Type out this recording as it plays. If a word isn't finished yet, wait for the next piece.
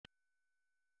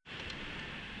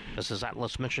This is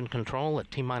Atlas Mission Control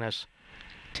at T-minus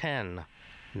 10,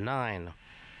 9,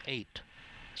 8,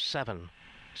 7,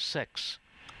 6,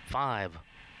 5,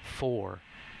 4,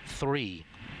 3,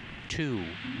 2,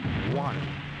 1,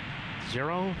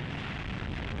 0.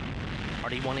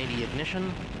 RD-180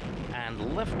 ignition and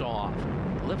liftoff.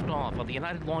 Liftoff of the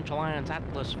United Launch Alliance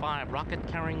Atlas V rocket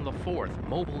carrying the fourth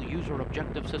Mobile User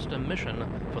Objective System mission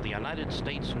for the United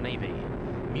States Navy.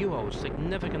 MUOS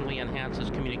significantly enhances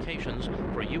communications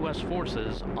for U.S.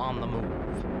 forces on the move.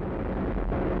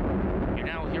 You're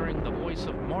now hearing the voice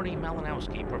of Marty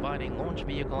Malinowski providing launch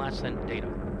vehicle ascent data.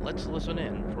 Let's listen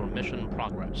in for mission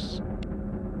progress.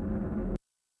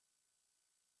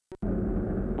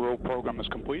 Roll program is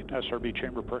complete. SRB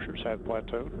chamber pressures have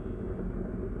plateaued.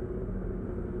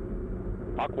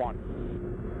 Mach 1.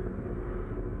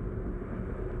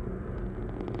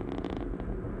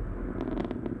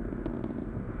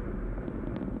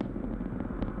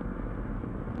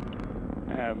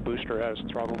 And booster has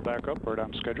throttled back up right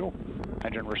on schedule.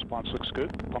 Engine response looks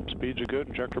good. Pump speeds are good.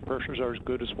 Injector pressures are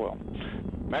good as well.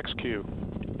 Max Q.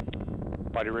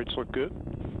 Body rates look good.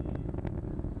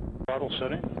 Throttle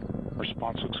setting.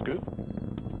 Response looks good.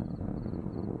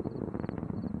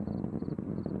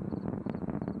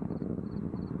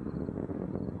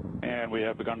 And we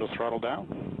have begun to throttle down.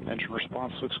 Engine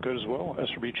response looks good as well.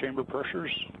 SRB chamber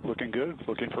pressures looking good.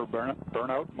 Looking for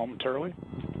burnout momentarily.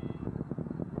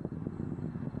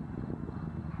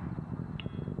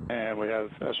 And we have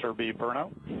SRB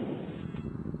burnout.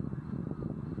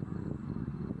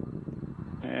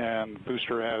 And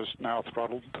booster has now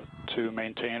throttled to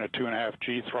maintain a 2.5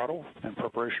 G throttle in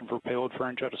preparation for payload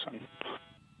fairing jettison.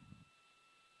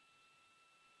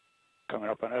 Coming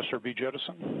up on SRB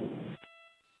jettison.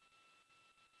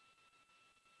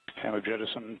 And we've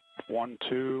jettisoned 1,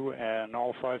 2, and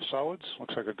all 5 solids.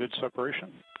 Looks like a good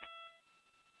separation.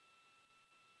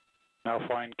 Now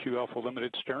flying Q alpha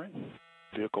limited steering.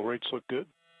 Vehicle rates look good.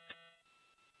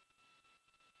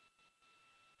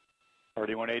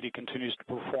 RD-180 continues to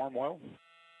perform well.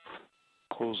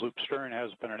 Closed loop steering has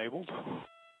been enabled.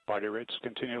 Body rates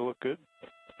continue to look good.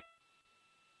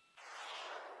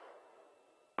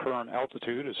 Current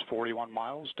altitude is 41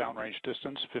 miles. Downrange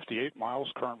distance 58 miles.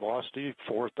 Current velocity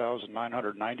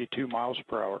 4,992 miles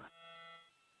per hour.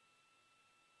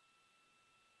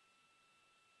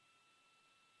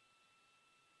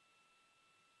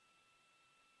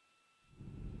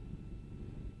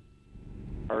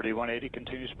 RD-180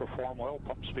 continues to perform well.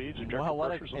 Pump speeds, injector wow, what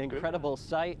pressures an look incredible good.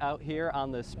 sight out here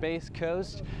on the Space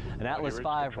Coast. An Atlas V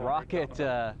rocket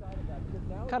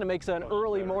kind of makes an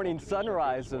early morning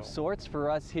sunrise of sorts for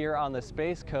us here on the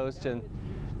Space Coast, and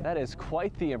that is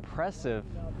quite the impressive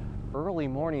early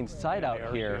morning sight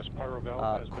out here.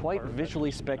 Quite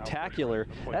visually spectacular.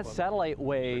 That satellite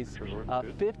weighs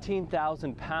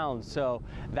 15,000 pounds, so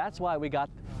that's why we got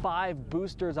 5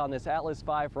 boosters on this Atlas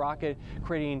V rocket,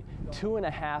 creating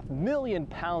 2.5 million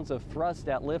pounds of thrust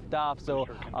at liftoff, so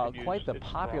quite the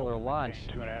popular launch.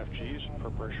 2.5 Gs in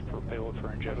preparation for payload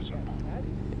fairing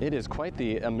jettison. It is quite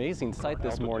the amazing sight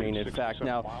this morning, in fact.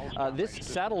 Now, this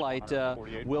satellite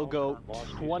will go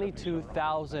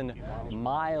 22,000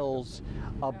 miles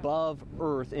above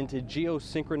Earth into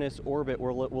geosynchronous orbit,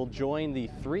 where it will join the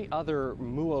 3 other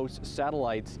MUOS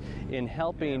satellites in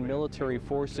helping military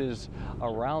forces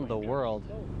around the world.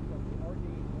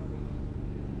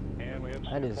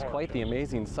 That is quite the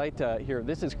amazing sight here.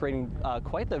 This is creating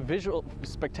quite the visual,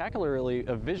 spectacularly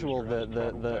visual,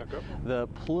 the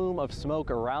plume of smoke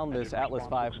around this Atlas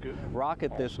V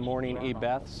rocket this morning,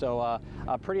 Beth. So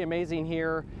pretty amazing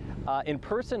here in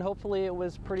person. Hopefully it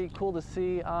was pretty cool to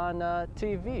see on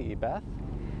TV, Beth.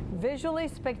 Visually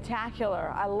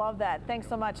spectacular. I love that. Thanks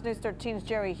so much. News 13's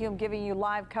Jerry Hume giving you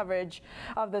live coverage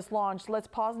of this launch. Let's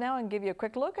pause now and give you a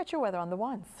quick look at your weather on the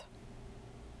ones.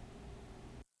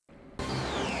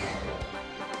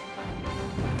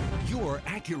 Your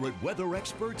accurate weather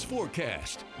experts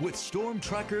forecast with Storm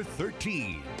Tracker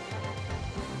 13.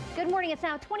 Good morning. It's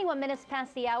now 21 minutes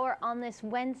past the hour on this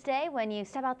Wednesday. When you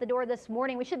step out the door this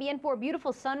morning, we should be in for a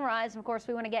beautiful sunrise. Of course,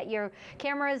 we want to get your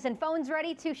cameras and phones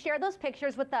ready to share those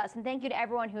pictures with us. And thank you to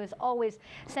everyone who is always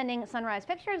sending sunrise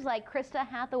pictures, like Krista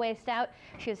Hathaway Stout.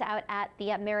 She was out at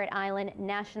the Merritt Island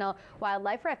National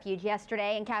Wildlife Refuge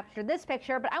yesterday and captured this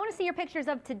picture. But I want to see your pictures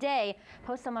of today.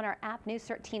 Post them on our app, News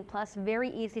 13 Plus. Very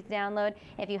easy to download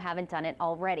if you haven't done it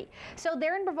already. So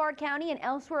there in Brevard County and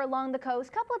elsewhere along the coast,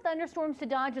 a couple of thunderstorms to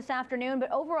dodge this afternoon, but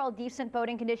overall decent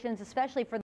boating conditions, especially for